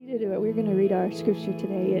We're going to read our scripture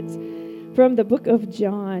today. It's from the book of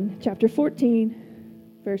John, chapter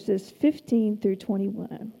 14, verses 15 through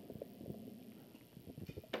 21.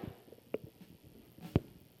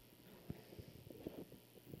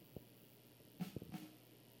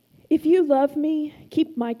 If you love me,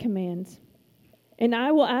 keep my commands. And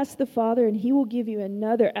I will ask the Father, and he will give you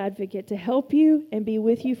another advocate to help you and be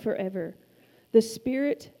with you forever, the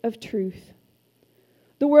Spirit of truth.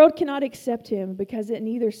 The world cannot accept him because it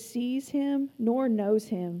neither sees him nor knows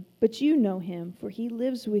him, but you know him, for he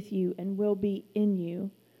lives with you and will be in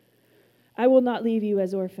you. I will not leave you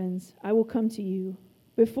as orphans. I will come to you.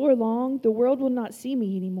 Before long, the world will not see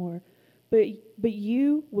me anymore, but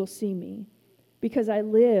you will see me. Because I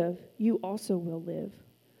live, you also will live.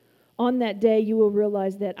 On that day, you will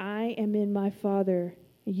realize that I am in my Father,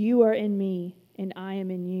 you are in me, and I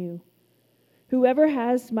am in you. Whoever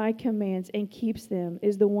has my commands and keeps them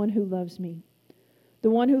is the one who loves me. The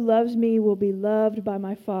one who loves me will be loved by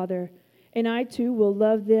my Father, and I too will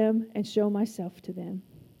love them and show myself to them.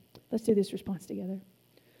 Let's do this response together.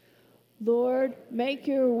 Lord, make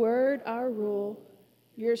your word our rule,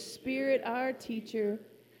 your spirit our teacher,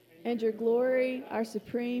 and your glory our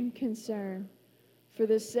supreme concern, for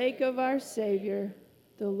the sake of our Savior,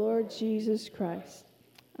 the Lord Jesus Christ.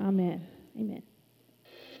 Amen. Amen.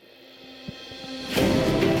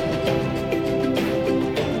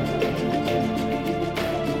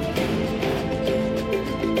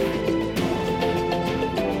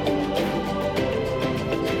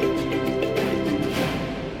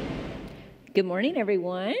 Good morning,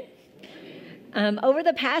 everyone. Over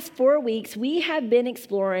the past 4 weeks, we have been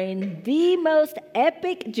exploring the most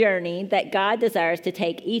epic journey that God desires to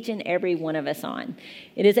take each and every one of us on.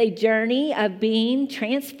 It is a journey of being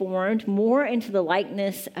transformed more into the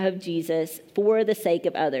likeness of Jesus for the sake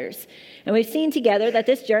of others. And we've seen together that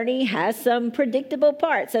this journey has some predictable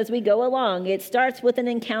parts as we go along. It starts with an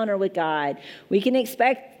encounter with God. We can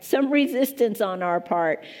expect some resistance on our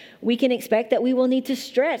part. We can expect that we will need to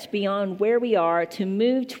stretch beyond where we are to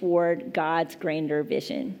move toward God's grander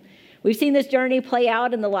vision. We've seen this journey play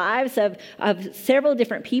out in the lives of several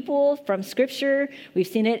different people from Scripture. We've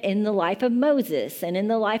seen it in the life of Moses and in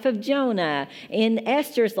the life of Jonah, in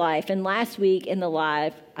Esther's life, and last week in the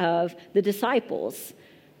life of the disciples.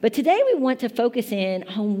 But today we want to focus in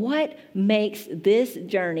on what makes this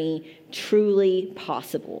journey truly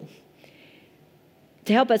possible.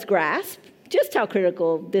 To help us grasp just how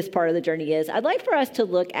critical this part of the journey is, I'd like for us to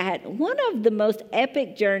look at one of the most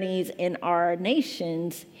epic journeys in our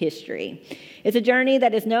nation's history. It's a journey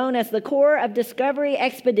that is known as the Corps of Discovery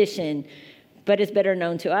Expedition, but is better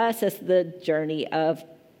known to us as the journey of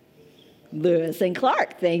Lewis and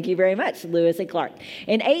Clark. Thank you very much, Lewis and Clark.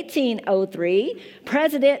 In 1803,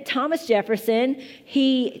 President Thomas Jefferson,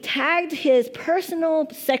 he tagged his personal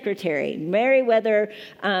secretary, Meriwether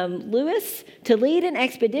Lewis, to lead an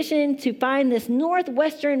expedition to find this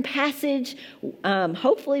northwestern passage,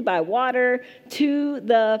 hopefully by water, to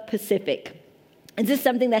the Pacific. This is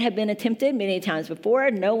something that had been attempted many times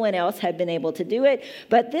before. No one else had been able to do it.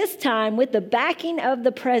 But this time, with the backing of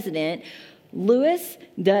the president, Lewis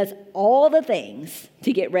does all the things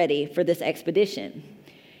to get ready for this expedition.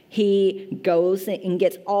 He goes and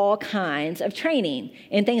gets all kinds of training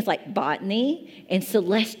in things like botany and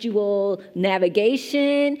celestial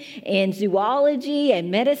navigation and zoology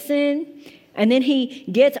and medicine. And then he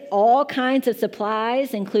gets all kinds of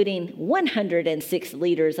supplies, including 106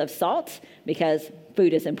 liters of salt, because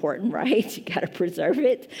food is important, right? You got to preserve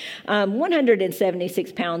it.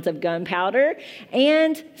 176 pounds of gunpowder,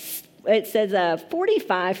 and it says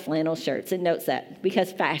 45 flannel shirts. It notes that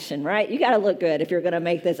because fashion, right? You got to look good if you're going to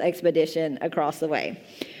make this expedition across the way.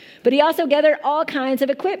 But he also gathered all kinds of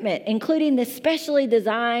equipment, including this specially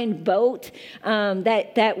designed boat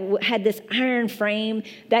that had this iron frame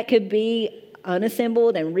that could be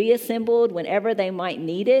unassembled and reassembled whenever they might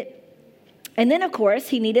need it. And then, of course,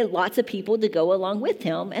 he needed lots of people to go along with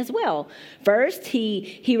him as well. First,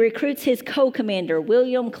 he recruits his co-commander,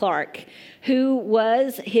 William Clark, who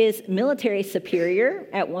was his military superior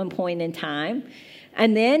at one point in time.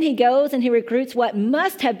 And then he goes and he recruits what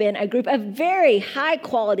must have been a group of very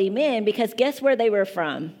high-quality men, because guess where they were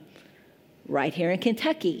from? Right here in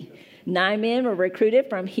Kentucky. 9 men were recruited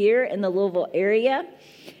from here in the Louisville area.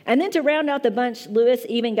 And then to round out the bunch, Lewis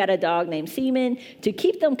even got a dog named Seaman to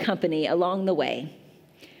keep them company along the way.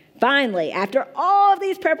 Finally, after all of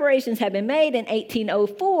these preparations had been made in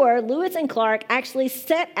 1804, Lewis and Clark actually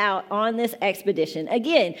set out on this expedition,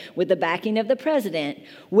 again, with the backing of the president,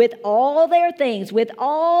 with all their things, with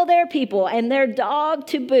all their people, and their dog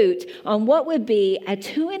to boot, on what would be a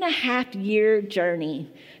 2.5-year journey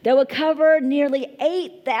that would cover nearly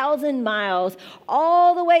 8,000 miles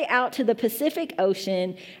all the way out to the Pacific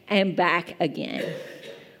Ocean and back again.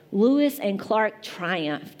 Lewis and Clark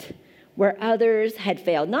triumphed where others had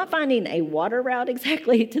failed, not finding a water route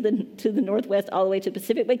exactly to the Northwest all the way to the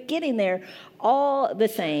Pacific, but getting there all the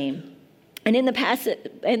same. And in the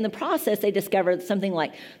process, they discovered something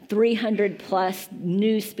like 300 plus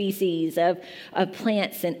new species of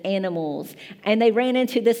plants and animals. And they ran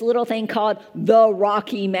into this little thing called the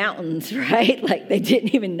Rocky Mountains, right? Like they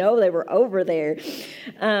didn't even know they were over there.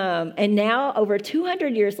 And now, over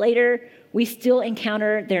 200 years later, we still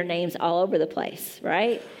encounter their names all over the place,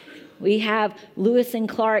 right? We have Lewis and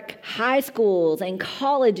Clark high schools and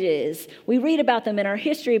colleges. We read about them in our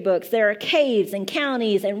history books. There are caves and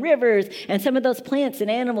counties and rivers and some of those plants and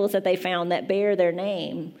animals that they found that bear their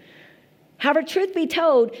name. However, truth be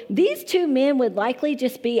told, these two men would likely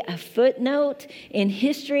just be a footnote in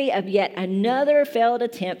history of yet another failed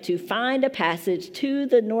attempt to find a passage to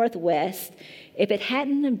the Northwest if it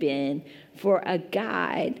hadn't been for a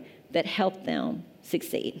guide that helped them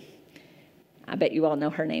succeed. I bet you all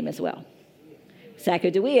know her name as well.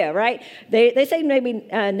 Sacagawea, right? They say maybe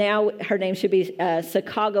now her name should be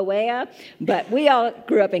Sacagawea, but we all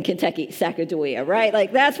grew up in Kentucky, Sacagawea, right?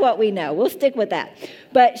 Like that's what we know. We'll stick with that.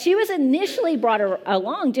 But she was initially brought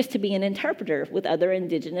along just to be an interpreter with other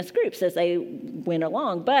indigenous groups as they went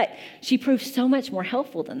along, but she proved so much more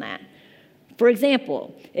helpful than that. For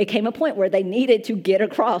example, it came a point where they needed to get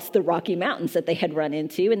across the Rocky Mountains that they had run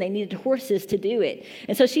into, and they needed horses to do it.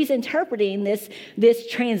 And so she's interpreting this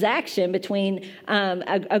transaction between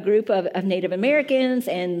a group of Native Americans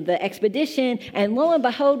and the expedition, and lo and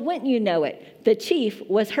behold, wouldn't you know it, the chief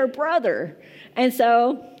was her brother. And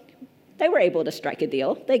so they were able to strike a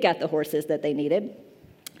deal. They got the horses that they needed.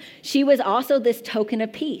 She was also this token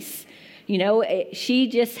of peace. You know, she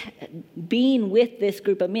just being with this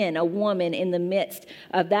group of men, a woman in the midst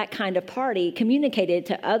of that kind of party, communicated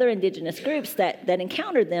to other indigenous groups that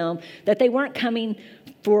encountered them that they weren't coming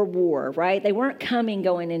for war, right? They weren't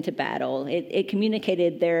going into battle. It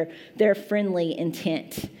communicated their friendly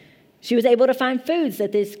intent. She was able to find foods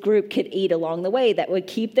that this group could eat along the way that would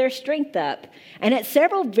keep their strength up. And at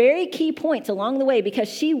several very key points along the way, because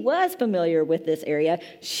she was familiar with this area,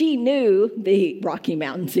 she knew the Rocky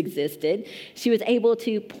Mountains existed, she was able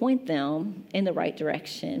to point them in the right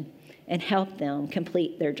direction and help them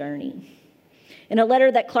complete their journey. In a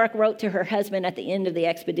letter that Clark wrote to her husband at the end of the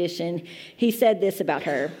expedition, he said this about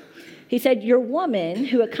her. He said, "Your woman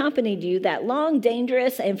who accompanied you that long,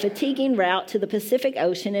 dangerous, and fatiguing route to the Pacific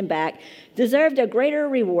Ocean and back deserved a greater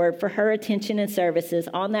reward for her attention and services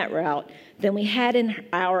on that route than we had in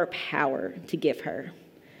our power to give her."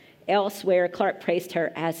 Elsewhere, Clark praised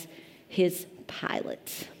her as his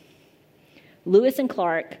pilot. Lewis and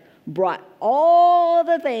Clark brought all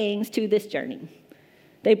the things to this journey.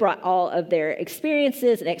 They brought all of their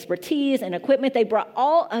experiences and expertise and equipment. They brought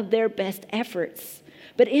all of their best efforts.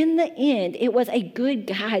 But in the end, it was a good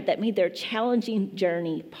guide that made their challenging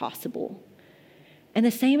journey possible. And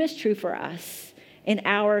the same is true for us in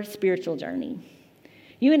our spiritual journey.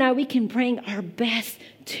 You and I, we can bring our best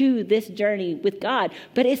to this journey with God,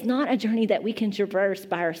 but it's not a journey that we can traverse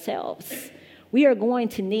by ourselves. We are going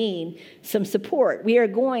to need some support. We are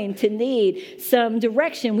going to need some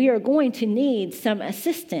direction. We are going to need some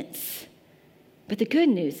assistance. But the good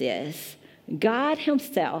news is God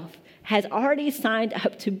himself has already signed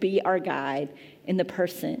up to be our guide in the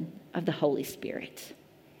person of the Holy Spirit.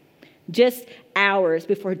 Just hours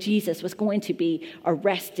before Jesus was going to be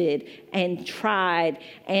arrested and tried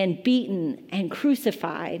and beaten and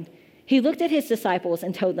crucified, he looked at his disciples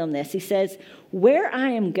and told them this. He says, "Where I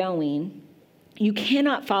am going, you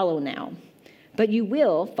cannot follow now, but you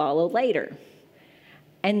will follow later."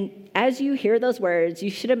 And as you hear those words,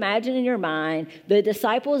 you should imagine in your mind the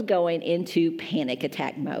disciples going into panic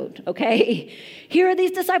attack mode, okay? Here are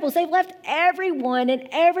these disciples. They've left everyone and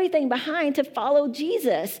everything behind to follow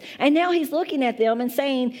Jesus. And now he's looking at them and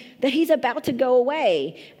saying that he's about to go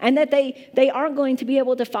away and that they aren't going to be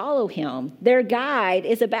able to follow him. Their guide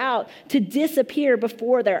is about to disappear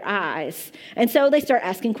before their eyes. And so they start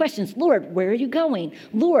asking questions. "Lord, where are you going?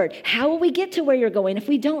 Lord, how will we get to where you're going if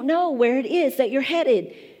we don't know where it is that you're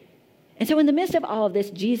headed?" And so in the midst of all of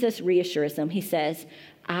this, Jesus reassures them. He says,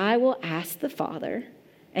 "I will ask the Father,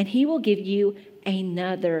 and he will give you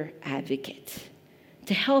another advocate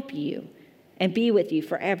to help you and be with you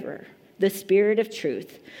forever, the Spirit of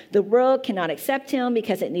truth. The world cannot accept him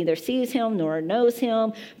because it neither sees him nor knows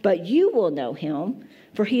him, but you will know him,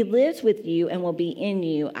 for he lives with you and will be in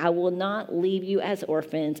you. I will not leave you as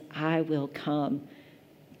orphans. I will come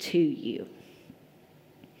to you."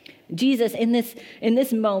 Jesus, in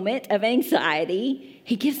this moment of anxiety,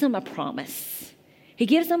 he gives them a promise. He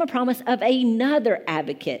gives them a promise of another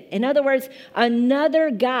advocate. In other words, another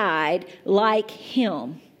guide like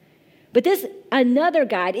him. But this another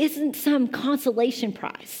guide isn't some consolation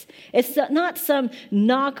prize. It's not some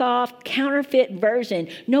knockoff, counterfeit version.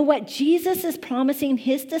 No, what Jesus is promising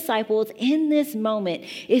his disciples in this moment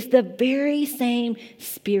is the very same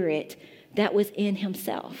Spirit that was in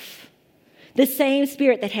himself. The same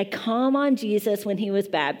Spirit that had come on Jesus when he was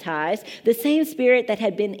baptized, the same Spirit that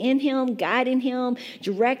had been in him, guiding him,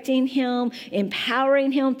 directing him,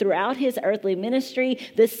 empowering him throughout his earthly ministry,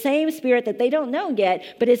 the same Spirit that they don't know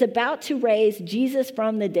yet, but is about to raise Jesus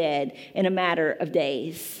from the dead in a matter of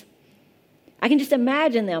days. I can just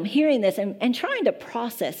imagine them hearing this and trying to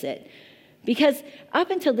process it. Because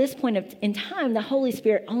up until this point in time, the Holy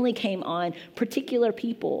Spirit only came on particular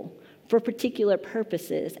people for particular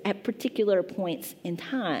purposes at particular points in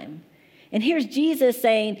time. And here's Jesus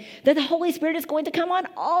saying that the Holy Spirit is going to come on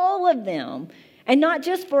all of them, and not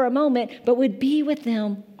just for a moment, but would be with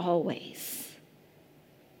them always.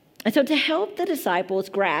 And so to help the disciples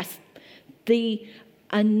grasp the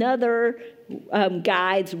another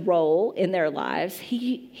guide's role in their lives,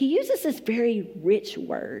 he uses this very rich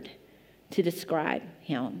word to describe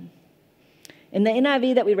him. In the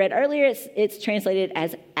NIV that we read earlier, it's translated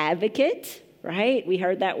as advocate, right? We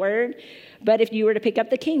heard that word. But if you were to pick up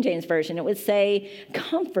the King James Version, it would say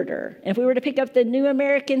comforter. And if we were to pick up the New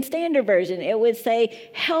American Standard Version, it would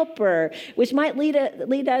say helper, which might lead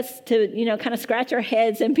us to, kind of scratch our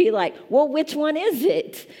heads and be like, well, which one is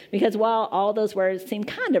it? Because while all those words seem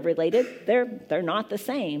kind of related, they're not the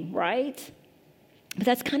same, right? But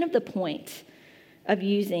that's kind of the point of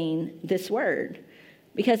using this word.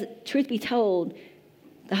 Because truth be told,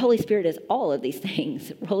 the Holy Spirit is all of these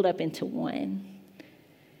things rolled up into one.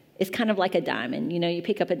 It's kind of like a diamond. You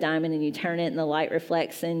pick up a diamond and you turn it and the light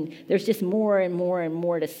reflects, and there's just more and more and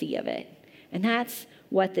more to see of it. And that's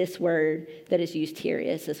what this word that is used here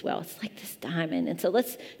is as well. It's like this diamond. And so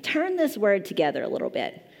let's turn this word together a little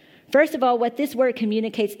bit. First of all, what this word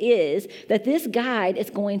communicates is that this guide is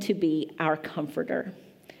going to be our comforter.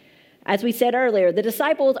 As we said earlier, the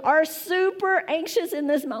disciples are super anxious in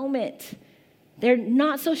this moment. They're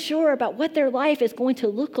not so sure about what their life is going to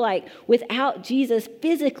look like without Jesus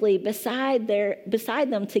physically beside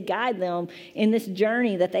them to guide them in this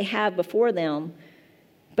journey that they have before them.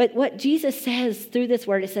 But what Jesus says through this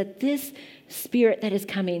word is that this Spirit that is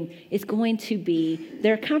coming is going to be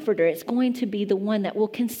their comforter. It's going to be the one that will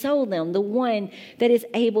console them, the one that is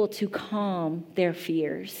able to calm their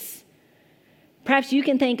fears. Perhaps you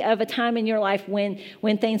can think of a time in your life when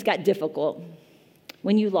things got difficult,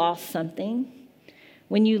 when you lost something,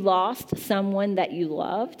 when you lost someone that you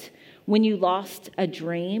loved, when you lost a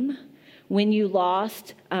dream, when you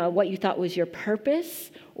lost what you thought was your purpose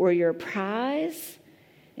or your prize.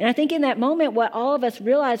 And I think in that moment, what all of us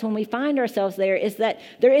realize when we find ourselves there is that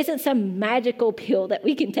there isn't some magical pill that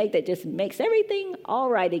we can take that just makes everything all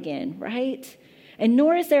right again, right? And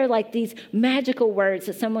nor is there like these magical words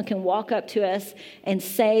that someone can walk up to us and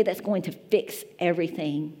say that's going to fix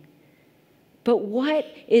everything. But what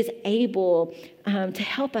is able to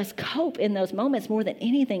help us cope in those moments more than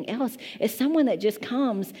anything else is someone that just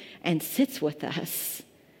comes and sits with us.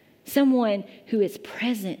 Someone who is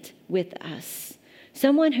present with us.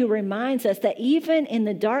 Someone who reminds us that even in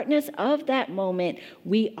the darkness of that moment,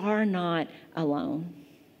 we are not alone.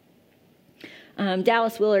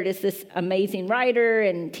 Dallas Willard is this amazing writer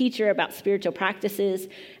and teacher about spiritual practices,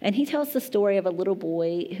 and he tells the story of a little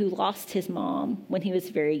boy who lost his mom when he was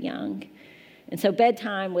very young. And so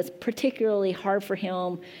bedtime was particularly hard for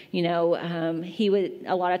him. He would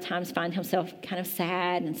a lot of times find himself kind of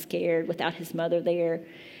sad and scared without his mother there.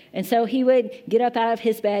 And so he would get up out of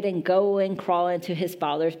his bed and go and crawl into his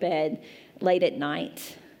father's bed late at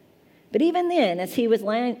night. But even then, as he was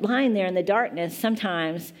lying there in the darkness,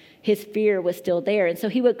 sometimes his fear was still there. And so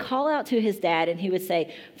he would call out to his dad and he would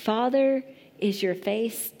say, "Father, is your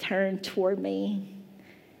face turned toward me?"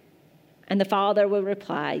 And the father would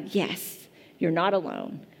reply, "Yes, you're not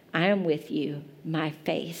alone. I am with you. My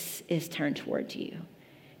face is turned toward you."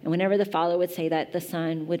 And whenever the father would say that, the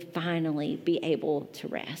son would finally be able to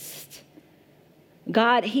rest.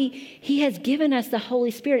 God, He has given us the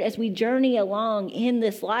Holy Spirit as we journey along in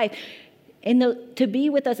this life, to be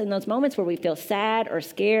with us in those moments where we feel sad or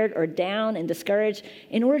scared or down and discouraged,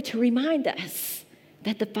 in order to remind us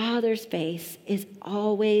that the Father's face is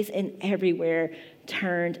always and everywhere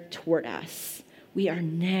turned toward us. We are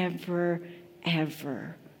never,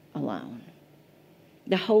 ever alone.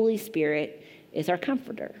 The Holy Spirit is our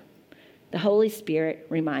comforter. The Holy Spirit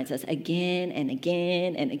reminds us again and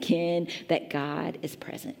again and again that God is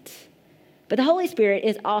present. But the Holy Spirit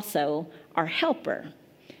is also our helper.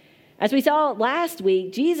 As we saw last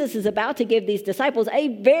week, Jesus is about to give these disciples a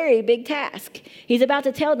very big task. He's about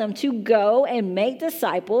to tell them to go and make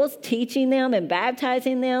disciples, teaching them and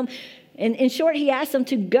baptizing them. And in short, he asks them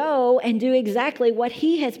to go and do exactly what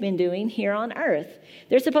he has been doing here on earth.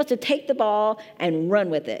 They're supposed to take the ball and run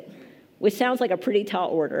with it, which sounds like a pretty tall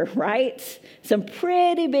order, right? Some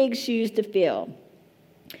pretty big shoes to fill.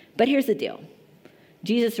 But here's the deal.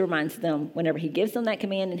 Jesus reminds them whenever he gives them that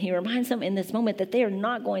command, and he reminds them in this moment that they are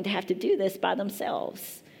not going to have to do this by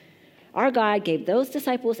themselves. Our God gave those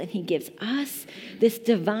disciples, and he gives us this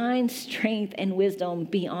divine strength and wisdom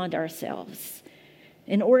beyond ourselves.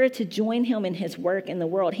 In order to join him in his work in the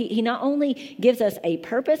world, he not only gives us a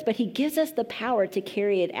purpose, but he gives us the power to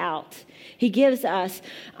carry it out. He gives us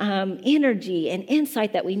energy and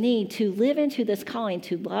insight that we need to live into this calling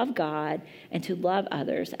to love God and to love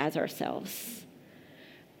others as ourselves.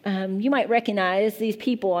 You might recognize these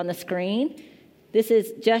people on the screen. This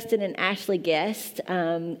is Justin and Ashley Guest.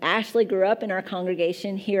 Ashley grew up in our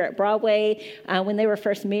congregation here at Broadway. When they were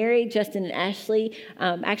first married, Justin and Ashley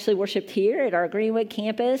actually worshiped here at our Greenwood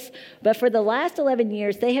campus. But for the last 11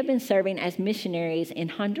 years, they have been serving as missionaries in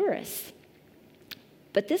Honduras.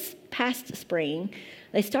 But this past spring,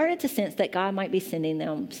 they started to sense that God might be sending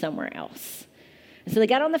them somewhere else. And so they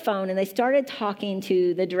got on the phone and they started talking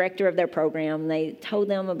to the director of their program. They told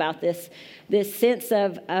them about this sense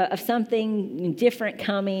of something different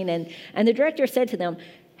coming. And the director said to them,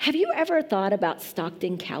 "Have you ever thought about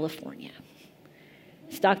Stockton, California?"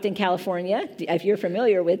 Stockton, California, if you're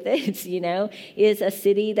familiar with it, is a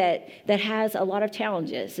city that has a lot of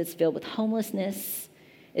challenges. It's filled with homelessness.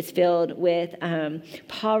 It's filled with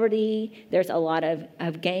poverty. There's a lot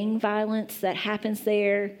of gang violence that happens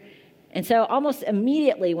there. And so almost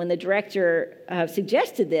immediately when the director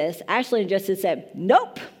suggested this, Ashley and Justin said,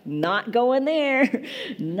 "Nope, not going there,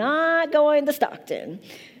 not going to Stockton."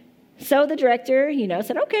 So the director,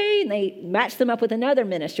 said, okay, and they matched them up with another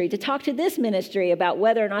ministry to talk to this ministry about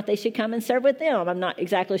whether or not they should come and serve with them. I'm not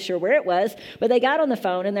exactly sure where it was, but they got on the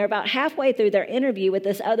phone, and they're about halfway through their interview with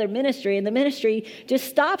this other ministry, and the ministry just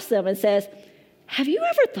stops them and says, "Have you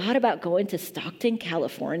ever thought about going to Stockton,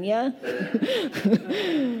 California?"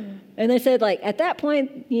 And they said, at that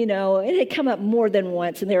point, it had come up more than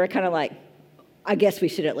once, and they were kind of like, I guess we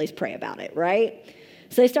should at least pray about it, right?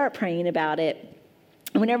 So they start praying about it.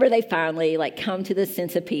 And whenever they finally come to this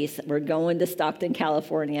sense of peace, we're going to Stockton,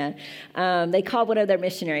 California, they called one of their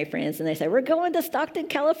missionary friends, and they said, "We're going to Stockton,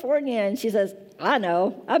 California." And she says, "I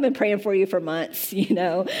know. I've been praying for you for months,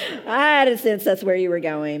 I had a sense that's where you were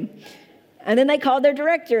going." And then they called their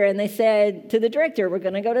director, and they said to the director, "We're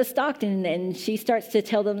going to go to Stockton." And she starts to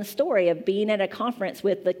tell them the story of being at a conference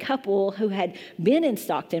with the couple who had been in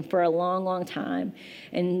Stockton for a long, long time,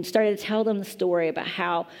 and started to tell them the story about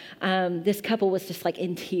how this couple was just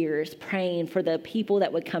in tears, praying for the people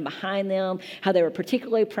that would come behind them, how they were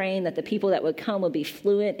particularly praying that the people that would come would be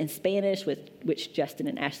fluent in Spanish, which Justin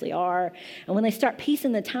and Ashley are. And when they start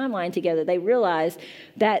piecing the timeline together, they realize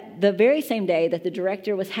that the very same day that the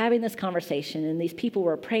director was having this conversation and these people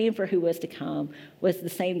were praying for who was to come was the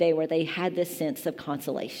same day where they had this sense of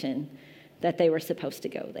consolation that they were supposed to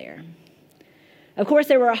go there. Of course,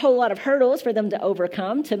 there were a whole lot of hurdles for them to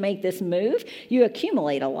overcome to make this move. You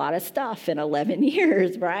accumulate a lot of stuff in 11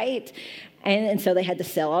 years, right? And so they had to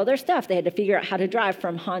sell all their stuff. They had to figure out how to drive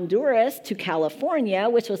from Honduras to California,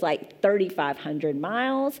 which was 3,500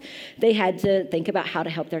 miles. They had to think about how to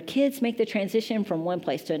help their kids make the transition from one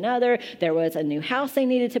place to another. There was a new house they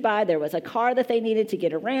needed to buy. There was a car that they needed to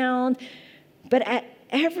get around. But at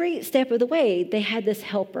every step of the way, they had this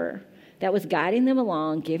helper that was guiding them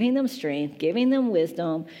along, giving them strength, giving them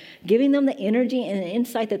wisdom, giving them the energy and the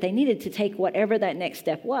insight that they needed to take whatever that next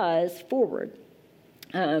step was forward.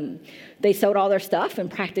 They sold all their stuff in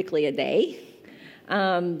practically a day.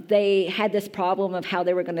 They had this problem of how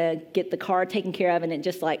they were going to get the car taken care of, and it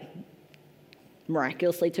just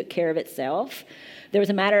miraculously took care of itself. There was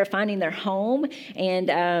a matter of finding their home, and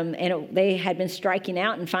they had been striking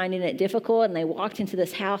out and finding it difficult, and they walked into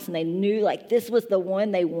this house, and they knew this was the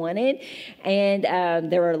one they wanted, and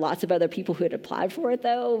there were lots of other people who had applied for it,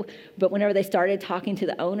 though, but whenever they started talking to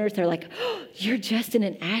the owners, they're like, "Oh, you're Justin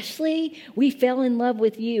and Ashley? We fell in love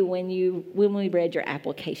with you when we read your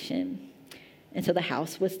application." And so the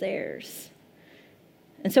house was theirs.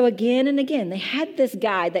 And so again and again, they had this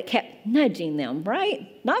guide that kept nudging them, right?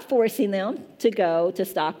 Not forcing them to go to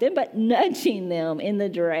Stockton, but nudging them in the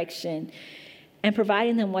direction and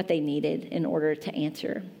providing them what they needed in order to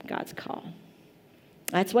answer God's call.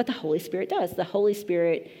 That's what the Holy Spirit does. The Holy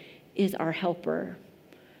Spirit is our helper.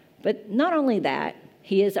 But not only that,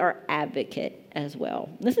 he is our advocate as well.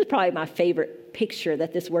 This is probably my favorite picture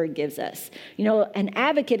that this word gives us. You know, an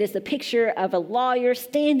advocate is the picture of a lawyer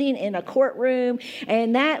standing in a courtroom,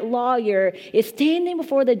 and that lawyer is standing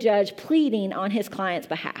before the judge pleading on his client's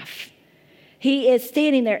behalf. He is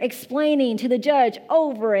standing there explaining to the judge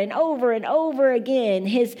over and over and over again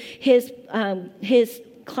his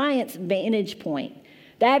client's vantage point.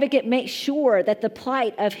 The advocate makes sure that the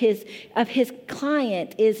plight of his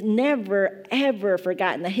client is never, ever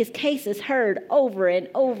forgotten, that his case is heard over and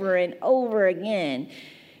over and over again.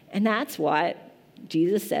 And that's what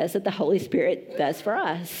Jesus says that the Holy Spirit does for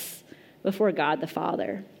us before God the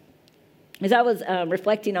Father. As I was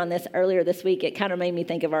reflecting on this earlier this week, it kind of made me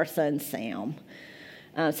think of our son, Sam.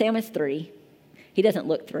 Sam is 3. He doesn't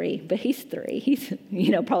look 3, but he's 3. He's,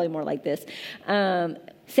 probably more like this.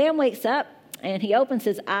 Sam wakes up, and he opens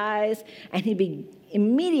his eyes, and he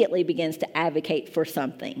immediately begins to advocate for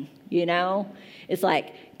something, It's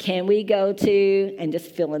like, can we go to, and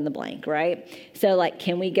just fill in the blank, right? So like,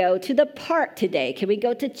 can we go to the park today? Can we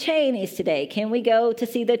go to Cheney's today? Can we go to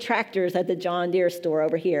see the tractors at the John Deere store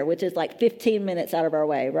over here, which is like 15 minutes out of our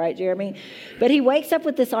way, right, Jeremy? But he wakes up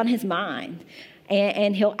with this on his mind.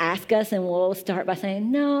 And he'll ask us, and we'll start by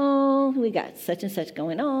saying, no, we got such and such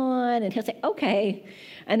going on. And he'll say, okay.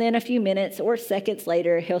 And then a few minutes or seconds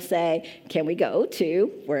later, he'll say, can we go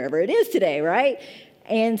to wherever it is today, right?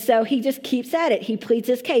 And so he just keeps at it. He pleads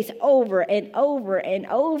his case over and over and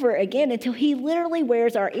over again until he literally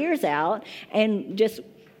wears our ears out and just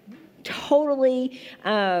totally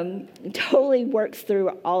works through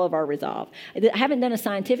all of our resolve. I haven't done a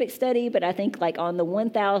scientific study, but I think like on the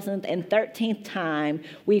 1,013th time,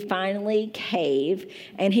 we finally cave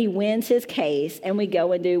and he wins his case and we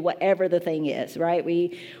go and do whatever the thing is, right?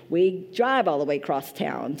 We drive all the way across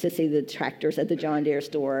town to see the tractors at the John Deere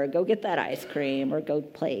store, or go get that ice cream, or go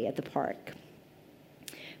play at the park.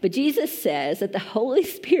 But Jesus says that the Holy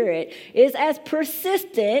Spirit is as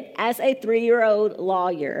persistent as a 3-year-old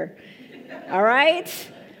lawyer. All right?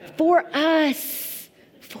 For us.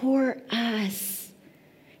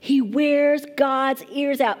 He wears God's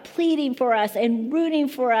ears out, pleading for us and rooting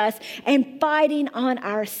for us and fighting on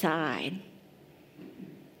our side.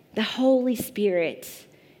 The Holy Spirit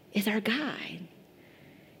is our guide.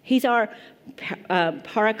 He's our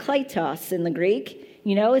parakletos in the Greek.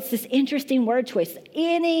 It's this interesting word choice.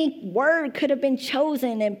 Any word could have been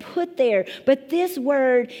chosen and put there, but this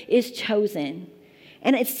word is chosen.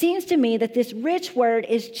 And it seems to me that this rich word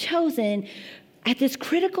is chosen at this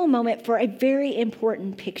critical moment for a very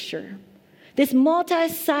important picture. This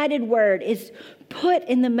multi-sided word is put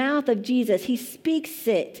in the mouth of Jesus. He speaks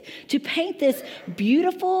it to paint this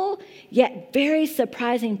beautiful yet very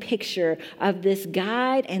surprising picture of this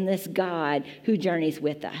guide and this God who journeys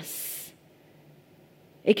with us.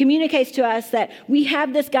 It communicates to us that we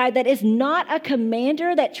have this guide that is not a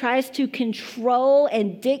commander that tries to control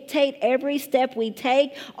and dictate every step we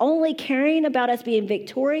take, only caring about us being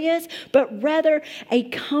victorious, but rather a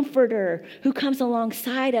comforter who comes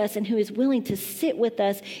alongside us and who is willing to sit with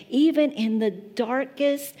us even in the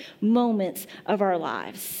darkest moments of our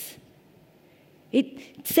lives.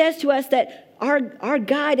 It says to us that our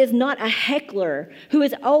guide is not a heckler who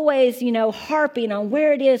is always, harping on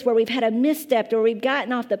where it is where we've had a misstep or we've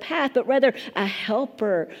gotten off the path, but rather a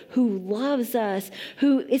helper who loves us,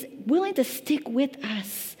 who is willing to stick with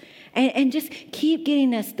us and just keep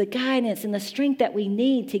getting us the guidance and the strength that we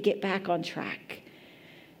need to get back on track.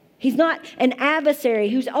 He's not an adversary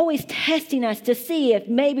who's always testing us to see if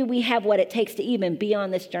maybe we have what it takes to even be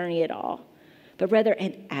on this journey at all, but rather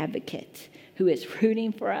an advocate who is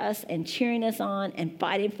rooting for us and cheering us on and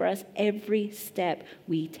fighting for us every step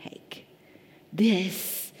we take.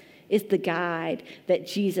 This is the guide that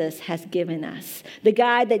Jesus has given us, the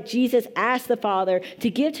guide that Jesus asked the Father to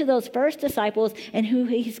give to those first disciples and who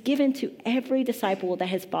he's given to every disciple that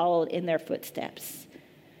has followed in their footsteps.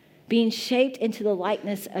 Being shaped into the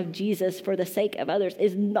likeness of Jesus for the sake of others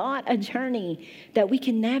is not a journey that we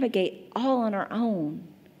can navigate all on our own,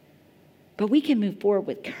 but we can move forward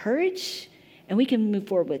with courage. And we can move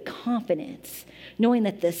forward with confidence, knowing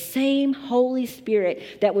that the same Holy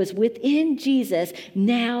Spirit that was within Jesus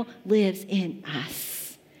now lives in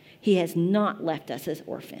us. He has not left us as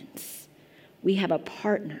orphans. We have a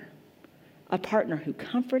partner who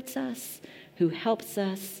comforts us, who helps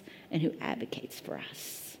us, and who advocates for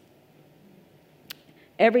us.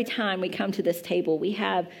 Every time we come to this table, we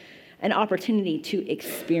have an opportunity to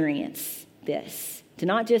experience this. To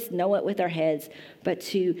not just know it with our heads, but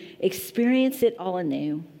to experience it all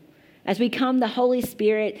anew. As we come, the Holy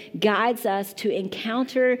Spirit guides us to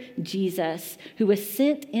encounter Jesus, who was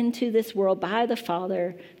sent into this world by the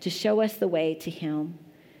Father to show us the way to him.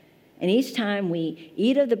 And each time we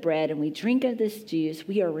eat of the bread and we drink of this juice,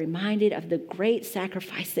 we are reminded of the great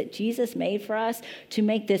sacrifice that Jesus made for us to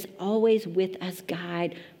make this always with us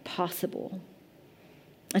guide possible.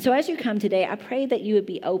 And so as you come today, I pray that you would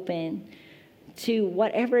be open to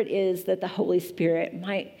whatever it is that the Holy Spirit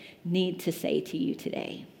might need to say to you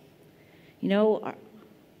today. You know,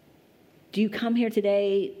 do you come here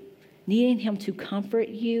today needing him to comfort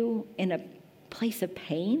you in a place of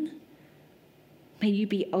pain? May you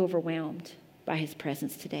be overwhelmed by his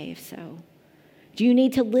presence today, if so. Do you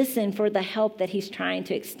need to listen for the help that he's trying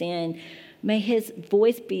to extend? May his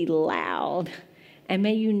voice be loud, and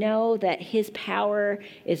may you know that his power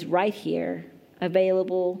is right here,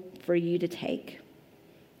 available for you to take.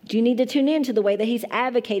 Do you need to tune in to the way that he's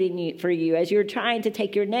advocating for you as you're trying to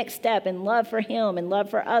take your next step in love for him and love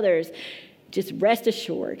for others? Just rest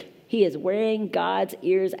assured, he is wearing God's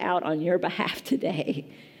ears out on your behalf today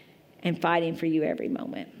and fighting for you every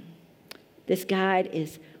moment. This guide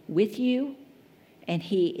is with you, and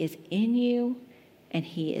he is in you, and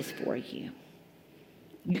he is for you.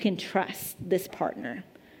 You can trust this partner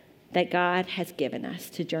that God has given us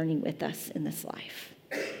to journey with us in this life.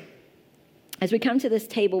 As we come to this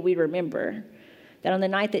table, we remember that on the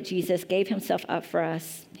night that Jesus gave himself up for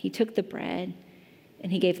us, he took the bread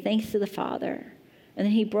and he gave thanks to the Father, and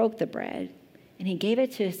then he broke the bread and he gave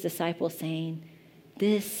it to his disciples, saying,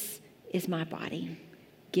 "This is my body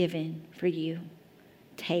given for you.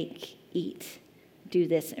 Take, eat, do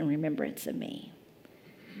this in remembrance of me."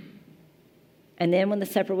 And then when the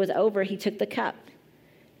supper was over, he took the cup.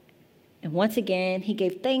 And once again, he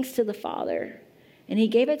gave thanks to the Father. And he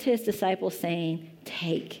gave it to his disciples, saying,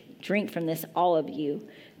 "Take, drink from this, all of you.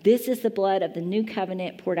 This is the blood of the new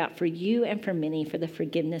covenant poured out for you and for many for the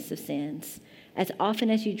forgiveness of sins. As often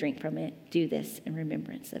as you drink from it, do this in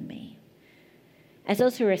remembrance of me." As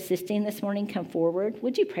those who are assisting this morning come forward,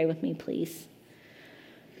 would you pray with me, please?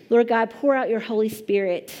 Lord God, pour out your Holy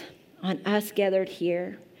Spirit on us gathered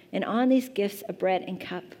here and on these gifts of bread and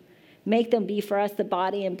cup. Make them be for us the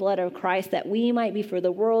body and blood of Christ, that we might be for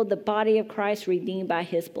the world the body of Christ redeemed by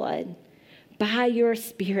his blood. By your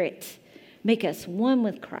Spirit, make us one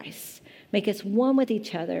with Christ, make us one with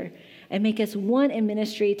each other, and make us one in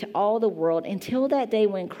ministry to all the world until that day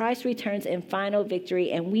when Christ returns in final victory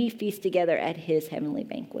and we feast together at his heavenly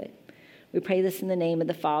banquet. We pray this in the name of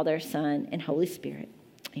the Father, Son, and Holy Spirit.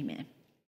 Amen.